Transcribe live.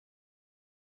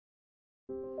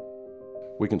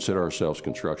We consider ourselves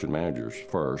construction managers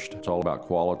first. It's all about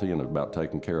quality and about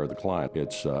taking care of the client.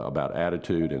 It's about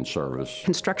attitude and service.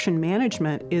 Construction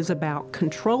management is about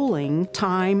controlling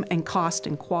time and cost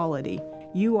and quality.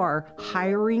 You are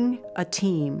hiring a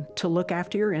team to look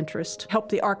after your interest, help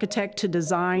the architect to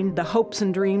design the hopes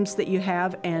and dreams that you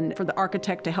have, and for the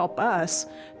architect to help us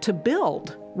to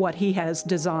build what he has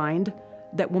designed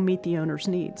that will meet the owner's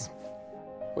needs.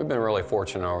 We've been really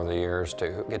fortunate over the years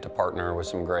to get to partner with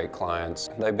some great clients.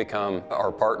 They become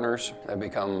our partners, they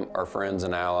become our friends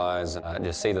and allies. I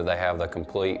just see that they have the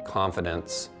complete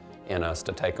confidence in us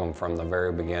to take them from the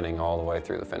very beginning all the way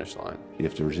through the finish line.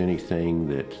 If there's anything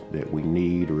that we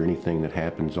need or anything that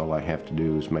happens, all I have to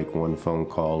do is make one phone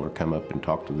call or come up and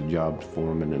talk to the job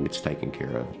foreman, and it's taken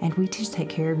care of. And we just take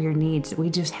care of your needs. We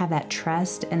just have that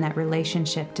trust and that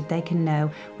relationship that they can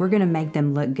know we're going to make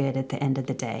them look good at the end of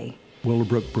the day.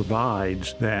 Willowbrook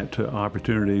provides that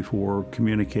opportunity for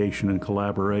communication and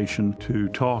collaboration to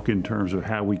talk in terms of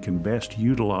how we can best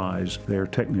utilize their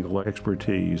technical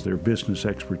expertise, their business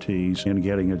expertise in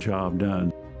getting a job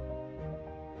done.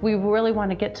 We really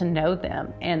want to get to know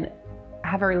them and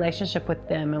have a relationship with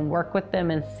them and work with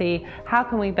them and see how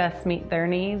can we best meet their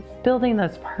needs. Building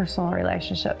those personal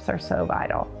relationships are so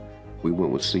vital. We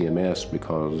went with CMS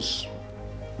because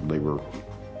they were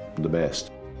the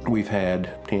best. We've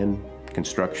had 10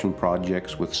 construction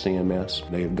projects with CMS.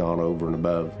 They have gone over and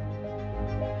above.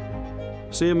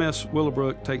 CMS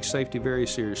Willowbrook takes safety very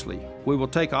seriously. We will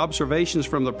take observations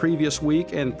from the previous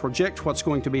week and project what's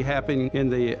going to be happening in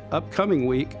the upcoming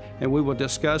week, and we will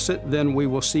discuss it. Then we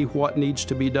will see what needs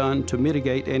to be done to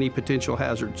mitigate any potential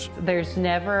hazards. There's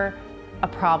never a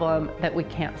problem that we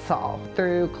can't solve.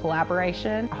 Through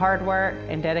collaboration, hard work,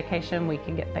 and dedication, we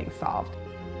can get things solved.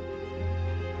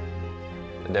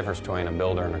 The difference between a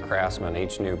builder and a craftsman,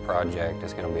 each new project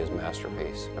is going to be his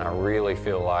masterpiece. And I really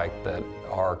feel like that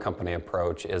our company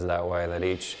approach is that way, that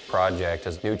each project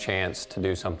is a new chance to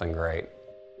do something great.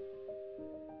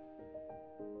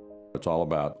 It's all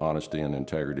about honesty and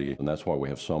integrity, and that's why we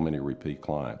have so many repeat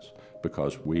clients,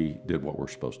 because we did what we're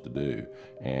supposed to do,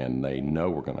 and they know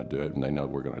we're going to do it, and they know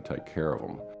we're going to take care of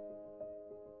them.